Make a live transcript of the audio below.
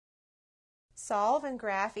Solve and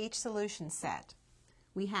graph each solution set.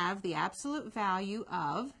 We have the absolute value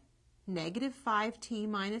of negative 5t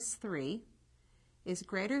minus 3 is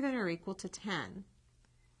greater than or equal to 10.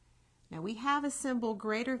 Now we have a symbol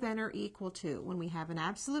greater than or equal to. When we have an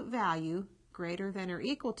absolute value greater than or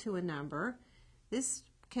equal to a number, this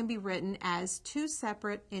can be written as two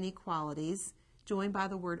separate inequalities joined by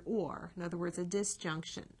the word or, in other words, a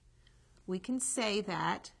disjunction. We can say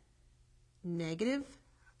that negative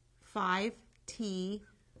 5t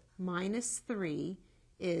minus 3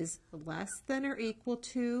 is less than or equal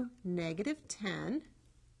to negative 10,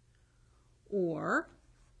 or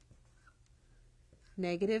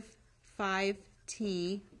negative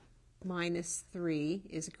 5t minus 3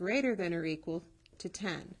 is greater than or equal to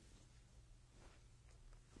 10.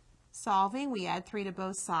 Solving, we add 3 to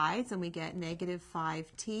both sides and we get negative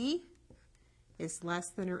 5t is less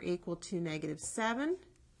than or equal to negative 7.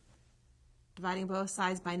 Dividing both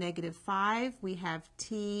sides by negative 5, we have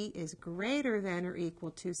t is greater than or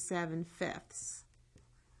equal to 7/5.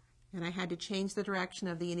 And I had to change the direction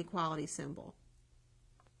of the inequality symbol.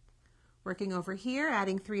 Working over here,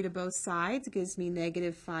 adding 3 to both sides gives me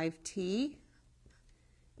negative 5t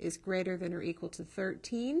is greater than or equal to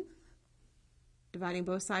 13. Dividing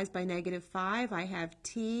both sides by negative 5, I have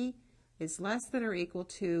t is less than or equal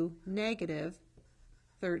to negative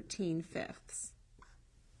 13/5.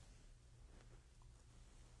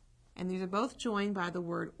 And these are both joined by the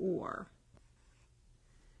word or.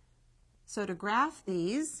 So to graph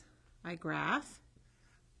these, I graph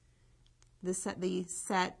the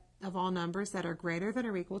set of all numbers that are greater than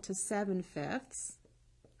or equal to 7/5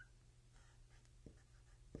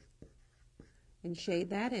 and shade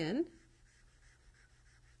that in.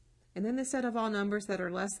 And then the set of all numbers that are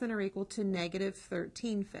less than or equal to negative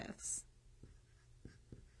 13/5.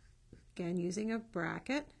 Again, using a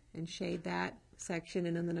bracket, and shade that section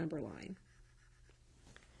in the number line.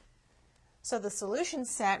 So the solution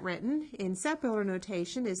set written in set builder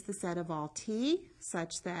notation is the set of all t,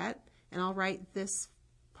 such that, and I'll write this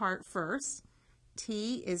part first,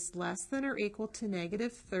 t is less than or equal to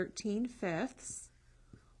negative 13/5,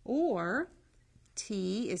 or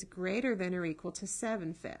t is greater than or equal to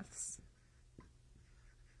 7/5.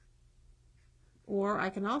 Or I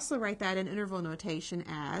can also write that in interval notation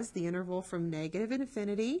as the interval from negative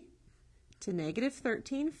infinity to negative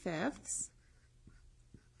 13/5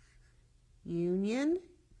 union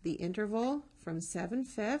the interval from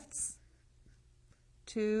 7/5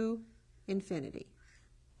 to infinity.